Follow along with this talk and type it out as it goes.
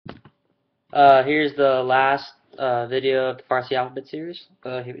Here's the last video of the Farsi alphabet series.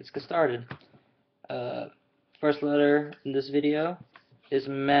 Let's get started. Uh, First letter in this video is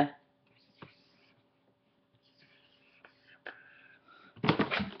meh.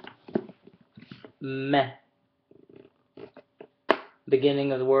 Meh.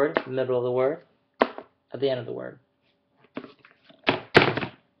 Beginning of the word, middle of the word, at the end of the word.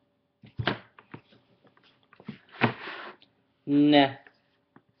 Neh.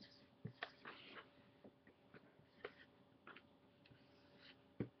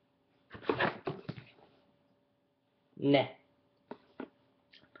 Neh.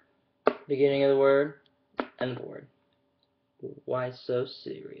 Beginning of the word, end of the word. Why so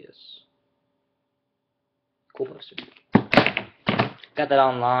serious? Cool poster. Got that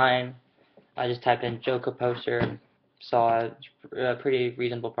online. I just typed in Joker poster, saw a pretty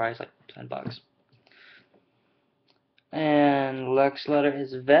reasonable price, like $10. And next letter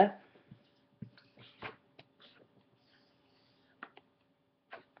is ve.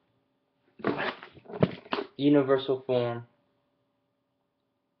 Universal form.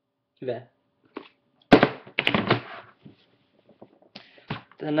 Ve.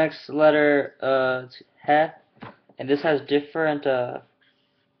 The next letter is he, and this has different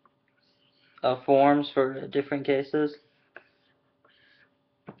forms for different cases.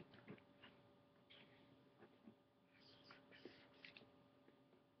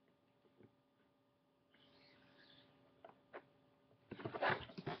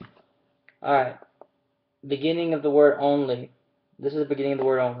 Alright. Beginning of the word only. This is the beginning of the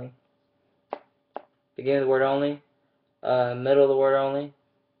word only. Beginning of the word only. Middle of the word only.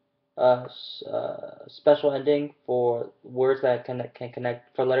 Special ending for words that can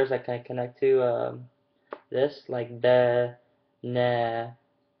connect, for letters that can connect to this, like de, ne,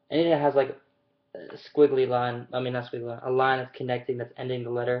 anything that has like a squiggly line, I mean not squiggly line, a line that's connecting, that's ending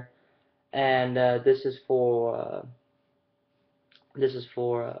the letter. And this is for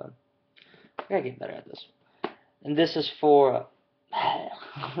I gotta get better at this. And this is for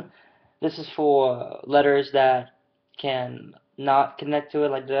this is for letters that can not connect to it,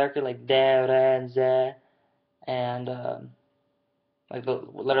 like directly, like de, re, and ze, and like the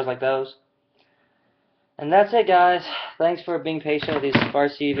letters like those. And that's it, guys. Thanks for being patient with these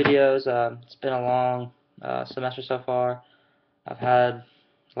Farsi videos. It's been a long semester so far. I've had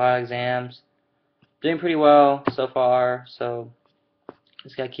a lot of exams. Doing pretty well so far, so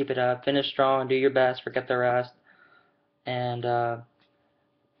just gotta keep it up. Finish strong, do your best, forget the rest, and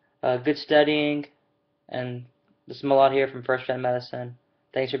good studying. And this is Malad here from First Gen Medicine.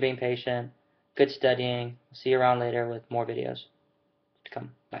 Thanks for being patient. Good studying. See you around later with more videos to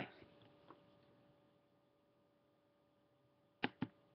come. Bye.